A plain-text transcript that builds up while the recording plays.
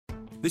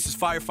This is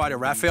firefighter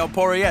Rafael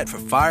Porriet for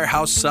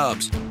Firehouse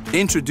Subs.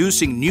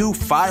 Introducing new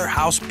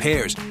Firehouse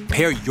Pairs.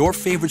 Pair your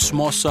favorite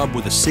small sub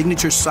with a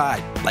signature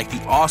side, like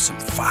the awesome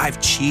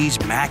 5-cheese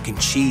mac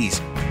and cheese.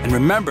 And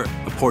remember,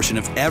 a portion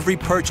of every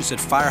purchase at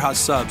Firehouse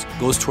Subs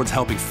goes towards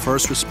helping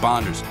first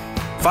responders.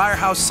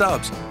 Firehouse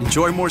Subs.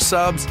 Enjoy more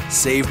subs,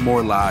 save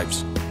more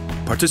lives.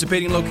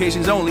 Participating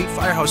locations only.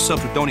 Firehouse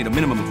Subs will donate a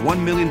minimum of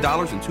 $1 million in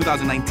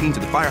 2019 to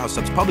the Firehouse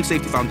Subs Public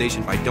Safety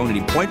Foundation by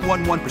donating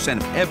 0.11%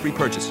 of every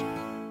purchase.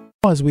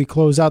 As we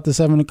close out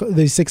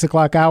the 6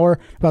 o'clock hour,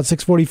 about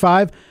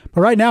 6:45.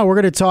 But right now, we're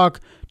going to talk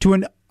to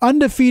an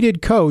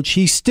undefeated coach.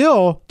 He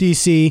still,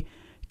 DC,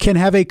 can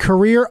have a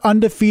career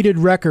undefeated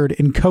record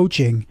in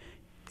coaching.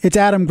 It's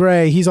Adam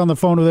Gray. He's on the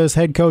phone with us,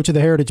 head coach of the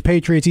Heritage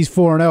Patriots. He's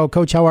 4-0.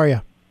 Coach, how are you?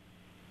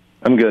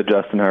 I'm good,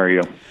 Justin. How are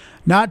you?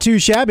 Not too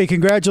shabby.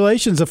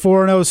 Congratulations, a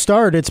 4-0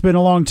 start. It's been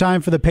a long time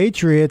for the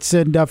Patriots,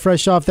 and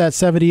fresh off that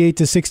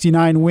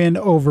 78-69 win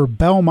over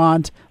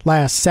Belmont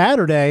last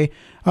Saturday.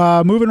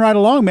 Moving right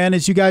along, man,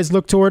 as you guys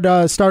look toward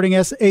starting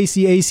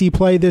ACAC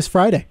play this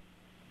Friday.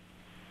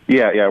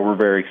 Yeah, we're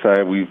very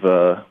excited.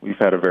 We've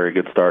had a very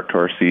good start to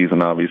our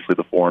season. Obviously,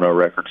 the 4-0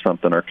 record is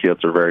something our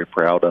kids are very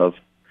proud of.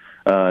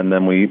 And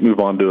then we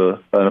move on to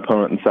an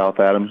opponent in South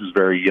Adams who's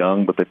very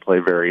young, but they play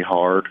very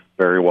hard,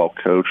 very well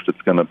coached.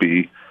 It's going to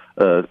be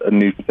a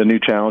new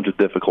challenge, a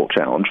difficult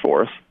challenge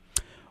for us.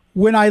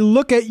 When I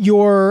look at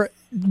your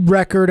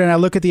record and I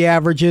look at the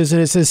averages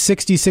and it says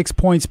 66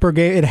 points per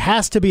game, it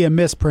has to be a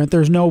misprint.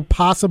 There's no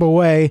possible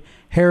way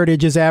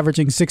Heritage is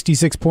averaging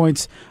 66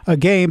 points a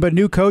game. But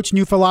new coach,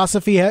 new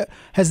philosophy,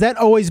 has that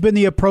always been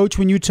the approach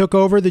when you took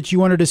over, that you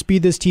wanted to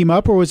speed this team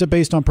up, or was it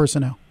based on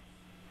personnel?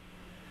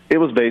 It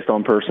was based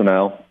on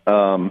personnel.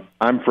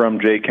 I'm from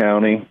Jay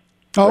County.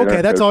 Oh,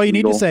 okay. That's all you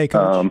need to say,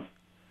 Coach.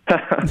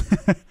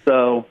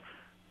 So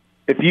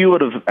if you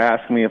would have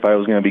asked me if I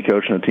was going to be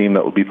coaching a team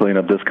that would be putting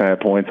up this kind of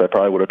points, I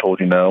probably would have told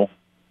you no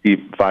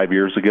 5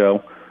 years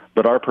ago.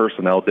 But our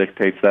personnel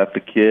dictates that. The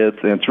kids,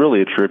 and it's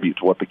really a tribute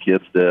to what the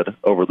kids did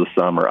over the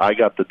summer. I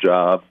got the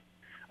job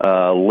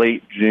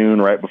late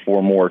June, right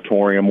before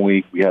moratorium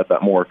week. We had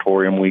that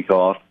moratorium week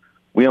off.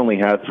 We only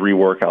had 3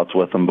 workouts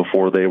with them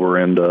before they were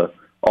into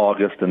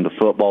August, into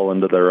football,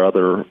 into their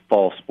other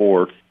fall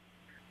sports.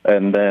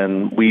 And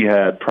then we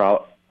had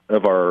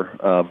of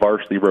our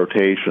varsity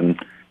rotation,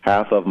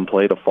 half of them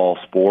played a fall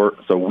sport,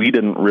 so we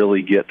didn't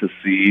really get to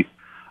see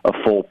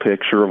a full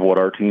picture of what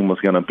our team was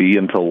going to be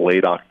until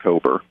late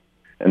October.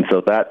 And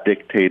so that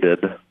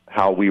dictated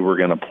how we were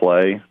going to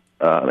play,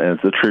 and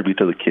it's a tribute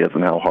to the kids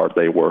and how hard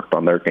they worked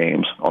on their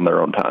games on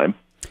their own time.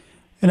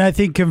 And I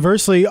think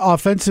conversely,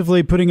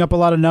 offensively putting up a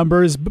lot of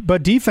numbers,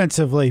 but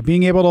defensively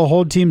being able to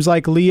hold teams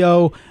like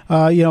Leo,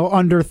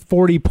 under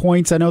 40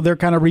 points. I know they're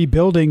kind of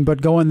rebuilding,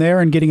 but going there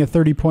and getting a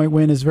 30-point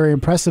win is very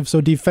impressive. So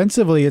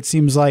defensively, it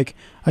seems like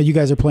you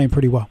guys are playing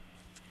pretty well.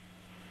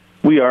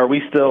 We are.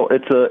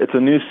 It's a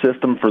new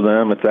system for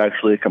them. It's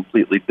actually a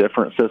completely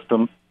different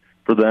system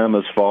for them.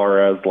 As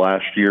far as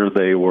last year,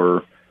 they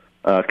were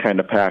kind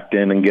of packed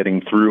in and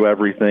getting through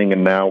everything,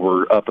 and now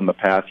we're up in the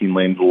passing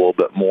lanes a little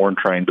bit more and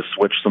trying to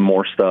switch some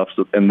more stuff.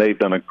 And they've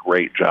done a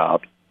great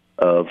job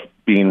of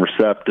being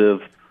receptive,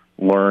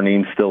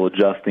 learning, still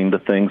adjusting to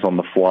things on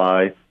the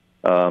fly.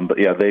 But,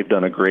 yeah, they've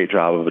done a great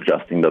job of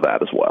adjusting to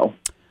that as well.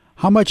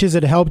 How much has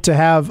it helped to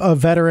have a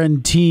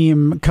veteran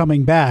team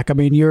coming back? I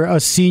mean, you're a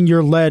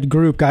senior-led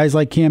group. Guys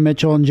like Cam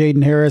Mitchell and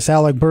Jaden Harris,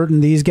 Alec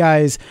Burton, these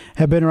guys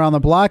have been around the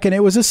block, and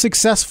it was a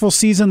successful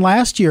season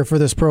last year for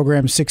this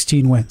program,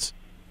 16 wins.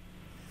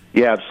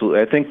 Yeah, absolutely.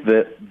 I think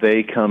that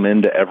they come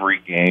into every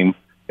game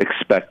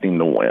expecting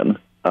to win.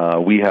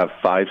 We have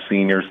 5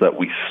 seniors that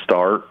we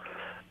start,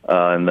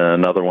 and then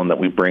another one that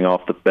we bring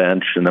off the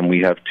bench, and then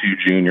we have 2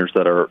 juniors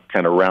that are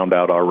kind of round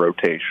out our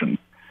rotation.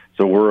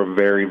 So we're a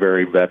very,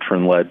 very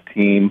veteran-led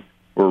team.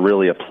 We're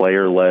really a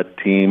player-led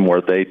team where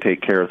they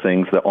take care of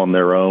things on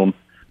their own.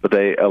 But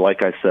they,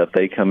 like I said,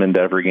 they come into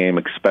every game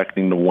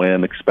expecting to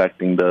win,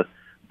 expecting to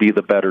be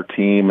the better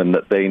team, and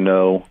that they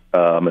know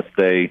if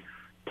they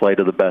play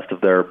to the best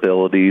of their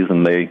abilities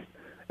and they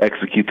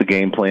execute the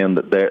game plan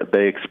that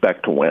they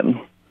expect to win.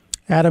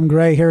 Adam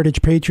Gray,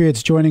 Heritage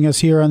Patriots, joining us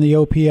here on the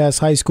OPS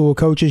High School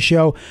Coaches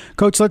Show.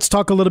 Coach, let's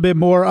talk a little bit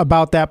more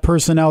about that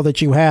personnel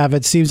that you have.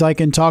 It seems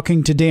like in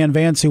talking to Dan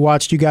Vance, who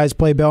watched you guys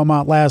play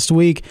Belmont last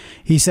week,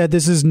 he said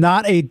this is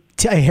not a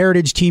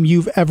Heritage team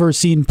you've ever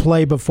seen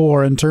play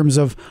before in terms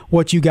of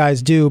what you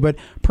guys do. But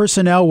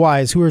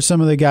personnel-wise, who are some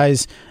of the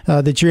guys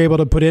that you're able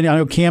to put in? I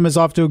know Cam is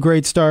off to a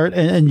great start,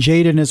 and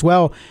Jaden as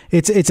well.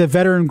 It's a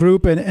veteran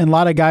group and a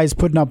lot of guys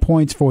putting up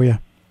points for you.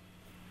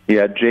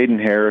 Yeah, Jaden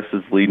Harris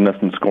is leading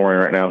us in scoring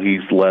right now.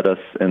 He's led us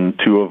in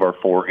 2 of our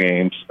 4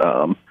 games.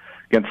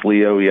 Against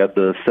Leo, he had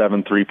the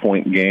 7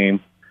 3-point game.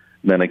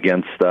 Then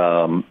against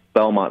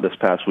Belmont this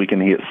past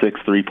weekend, he hit 6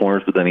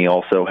 3-pointers, but then he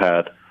also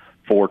had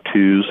 4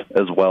 2s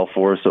as well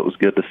for us. So it was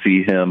good to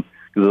see him.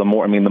 Because the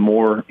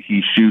more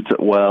he shoots it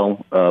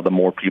well, the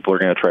more people are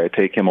going to try to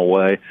take him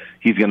away.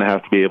 He's going to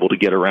have to be able to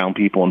get around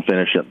people and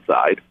finish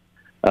inside.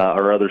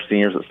 Our other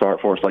seniors that start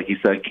for us, like you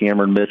said,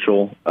 Cameron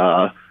Mitchell,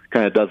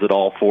 kind of does it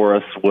all for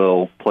us,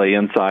 will play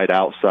inside,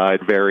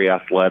 outside, very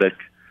athletic,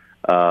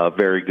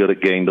 very good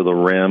at getting to the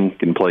rim,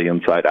 can play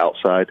inside,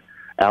 outside.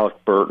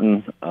 Alec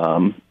Burton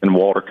and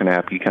Walter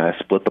Kanapke kind of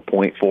split the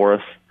point for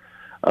us.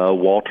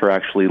 Walter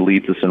actually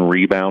leads us in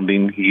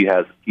rebounding.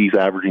 He's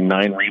averaging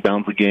 9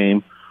 rebounds a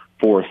game,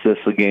 4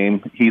 assists a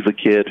game. He's a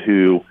kid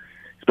who's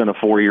been a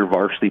 4-year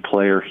varsity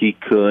player. He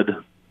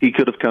could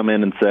have come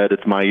in and said,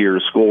 it's my year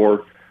to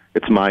score,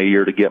 it's my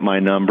year to get my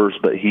numbers,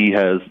 but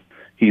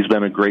he's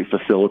been a great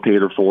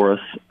facilitator for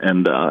us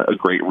and a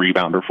great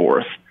rebounder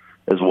for us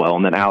as well.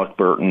 And then Alec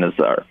Burton is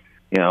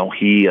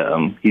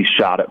he's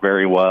shot it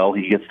very well.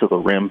 He gets to the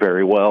rim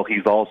very well.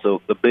 He's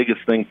also, the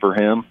biggest thing for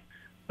him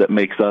that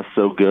makes us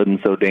so good and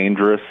so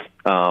dangerous,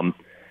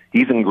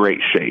 he's in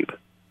great shape.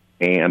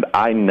 And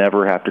I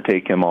never have to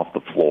take him off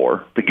the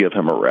floor to give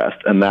him a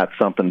rest. And that's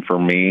something for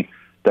me,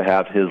 to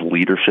have his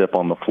leadership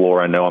on the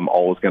floor. I know I'm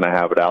always going to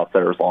have it out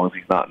there as long as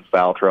he's not in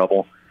foul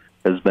trouble,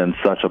 has been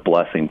such a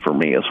blessing for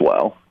me as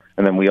well.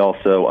 And then we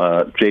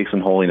also, Jason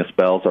Holiness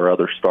Bells, our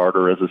other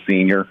starter as a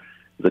senior,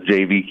 the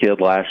JV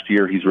kid last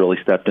year. He's really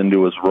stepped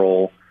into his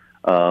role,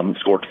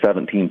 scored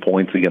 17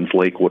 points against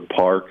Lakewood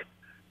Park,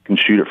 can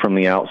shoot it from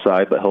the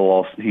outside, but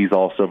he's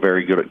also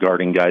very good at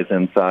guarding guys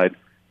inside,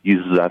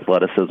 uses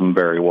athleticism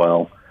very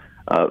well.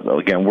 So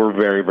again, we're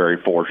very,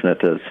 very fortunate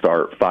to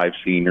start 5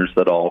 seniors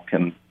that all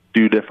can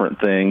do different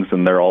things,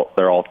 and they're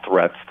all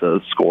threats to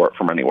score it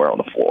from anywhere on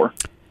the floor.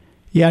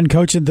 Yeah, and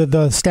Coach,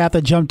 the stat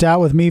that jumped out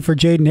with me for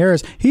Jaden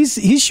Harris,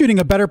 he's shooting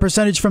a better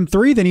percentage from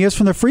 3 than he is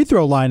from the free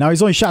throw line. Now,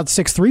 he's only shot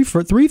 6 3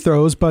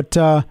 throws, but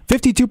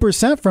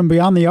 52% from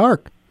beyond the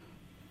arc.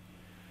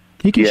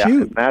 He can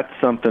shoot. That's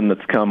something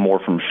that's come more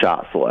from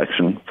shot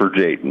selection for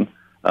Jaden.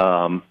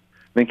 I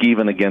think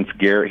even against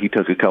Garrett, he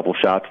took a couple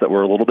shots that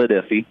were a little bit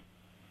iffy.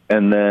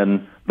 And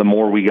then the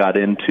more we got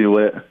into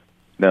it,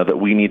 now that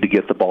we need to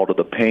get the ball to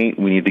the paint,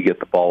 we need to get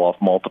the ball off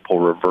multiple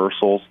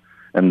reversals,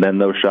 and then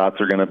those shots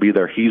are going to be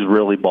there. He's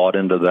really bought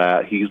into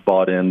that. He's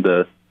bought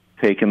into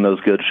taking those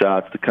good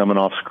shots, to coming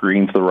off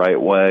screens the right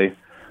way.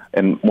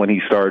 And when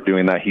he started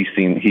doing that, he's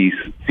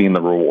seen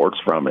the rewards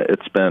from it.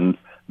 It's been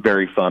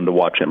very fun to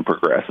watch him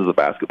progress as a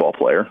basketball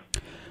player.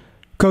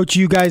 Coach,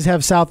 you guys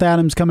have South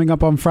Adams coming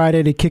up on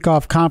Friday to kick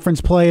off conference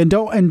play, and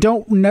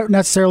don't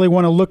necessarily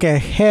want to look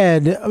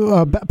ahead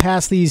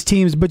past these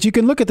teams, but you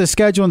can look at the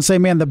schedule and say,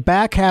 man, the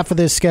back half of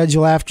this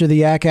schedule after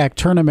the ACAC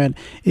tournament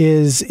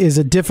is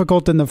a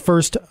difficult than the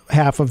first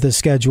half of the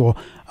schedule.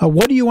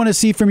 What do you want to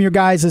see from your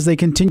guys as they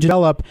continue to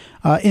develop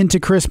into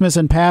Christmas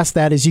and past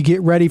that, as you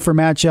get ready for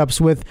matchups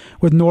with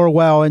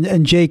Norwell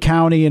and Jay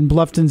County and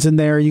Bluffton's in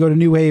there? You go to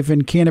New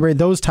Haven, Canterbury,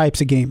 those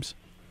types of games.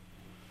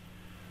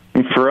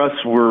 For us,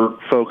 we're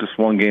focused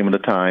one game at a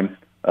time.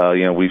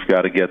 We've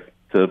got to get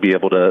to be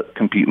able to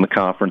compete in the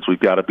conference. We've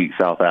got to beat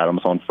South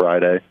Adams on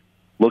Friday.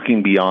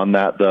 Looking beyond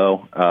that,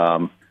 though,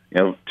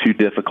 2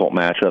 difficult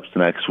matchups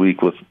next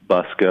week with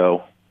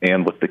Busco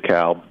and with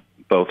DeKalb.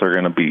 Both are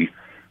going to be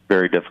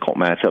very difficult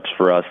matchups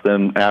for us.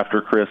 Then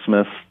after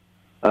Christmas,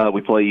 we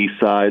play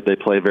Eastside. They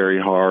play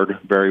very hard,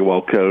 very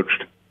well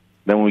coached.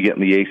 Then when we get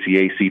in the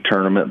ACAC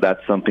tournament,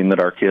 that's something that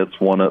our kids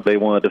want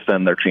to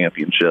defend their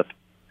championship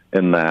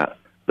in that.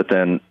 But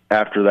then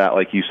after that,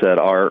 like you said,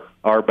 our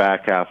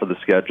back half of the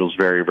schedule is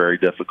very, very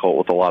difficult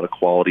with a lot of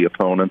quality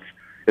opponents.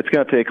 It's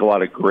going to take a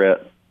lot of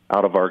grit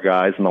out of our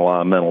guys and a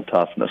lot of mental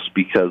toughness,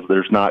 because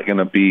there's not going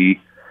to be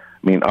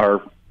 –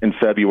 in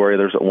February,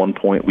 there's at one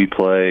point we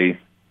play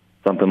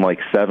something like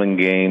 7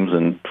 games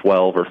in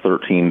 12 or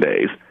 13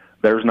 days.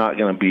 There's not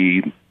going to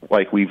be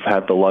like we've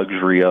had the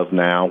luxury of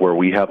now, where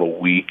we have a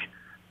week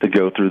to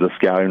go through the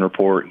scouting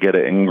report, get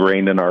it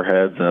ingrained in our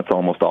heads, and it's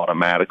almost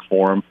automatic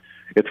for them.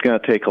 It's going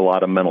to take a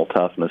lot of mental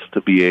toughness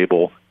to be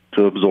able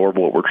to absorb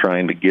what we're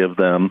trying to give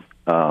them,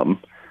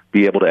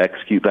 be able to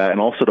execute that, and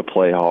also to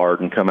play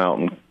hard and come out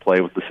and play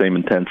with the same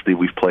intensity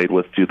we've played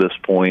with to this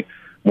point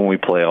when we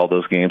play all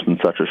those games in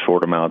such a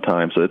short amount of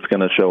time. So it's going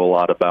to show a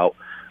lot about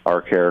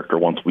our character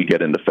once we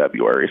get into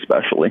February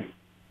especially.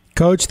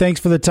 Coach, thanks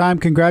for the time.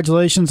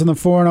 Congratulations on the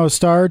 4-0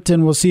 start,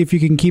 and we'll see if you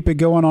can keep it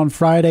going on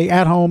Friday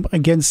at home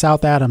against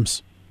South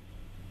Adams.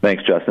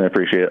 Thanks, Justin. I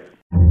appreciate it.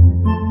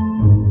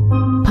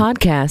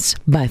 Podcasts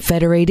by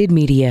Federated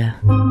Media.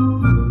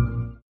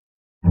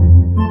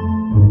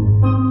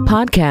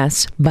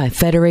 Podcasts by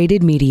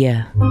Federated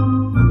Media.